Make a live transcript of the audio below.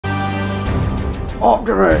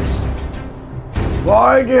Optimus,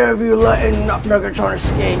 why have you let Megatron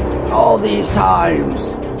escape all these times?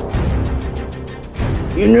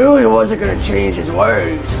 You knew he wasn't going to change his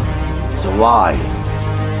ways, so why?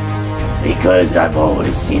 Because I've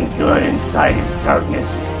always seen good inside his darkness,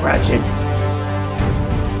 Ratchet.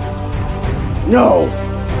 No,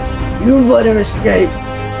 you've let him escape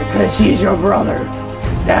because he's your brother.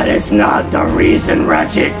 That is not the reason,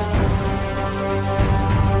 Ratchet.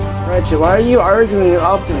 Ratchet, why are you arguing with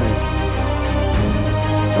Optimus?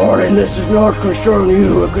 Gordon, this does not concern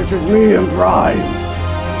you, it concerns me and Prime.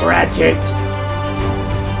 Ratchet.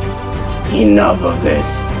 Enough of this.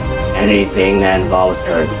 Anything that involves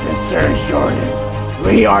Earth concerns Jordan.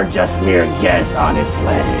 We are just mere guests on his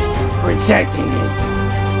planet, protecting it.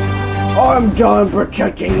 I'm done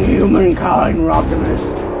protecting humankind, Optimus.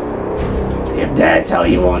 If that's how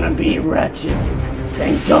you want to be, Ratchet,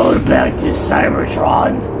 then go back to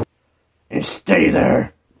Cybertron and stay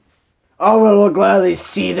there. I will gladly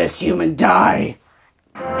see this human die.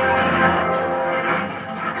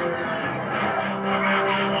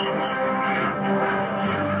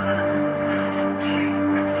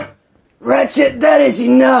 Ratchet, that is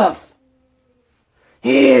enough!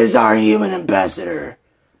 He is our human ambassador.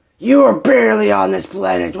 You were barely on this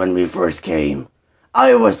planet when we first came.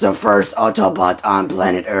 I was the first Autobot on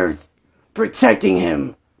planet Earth, protecting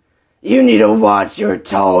him. You need to watch your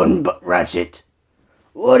tone, Ratchet.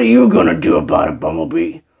 What are you gonna do about it,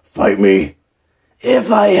 Bumblebee? Fight me?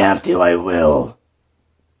 If I have to, I will.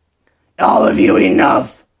 All of you,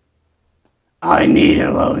 enough. I need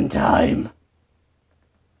alone time.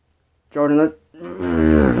 Jordan,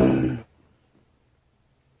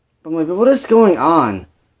 Bumblebee, what is going on?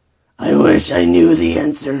 I wish I knew the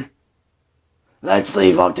answer. Let's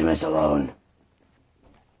leave Optimus alone.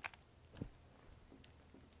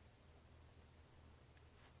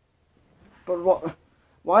 But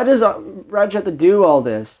why does Ratchet have to do all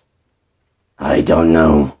this? I don't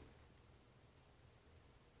know.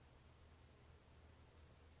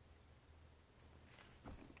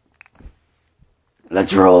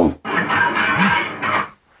 Let's roll.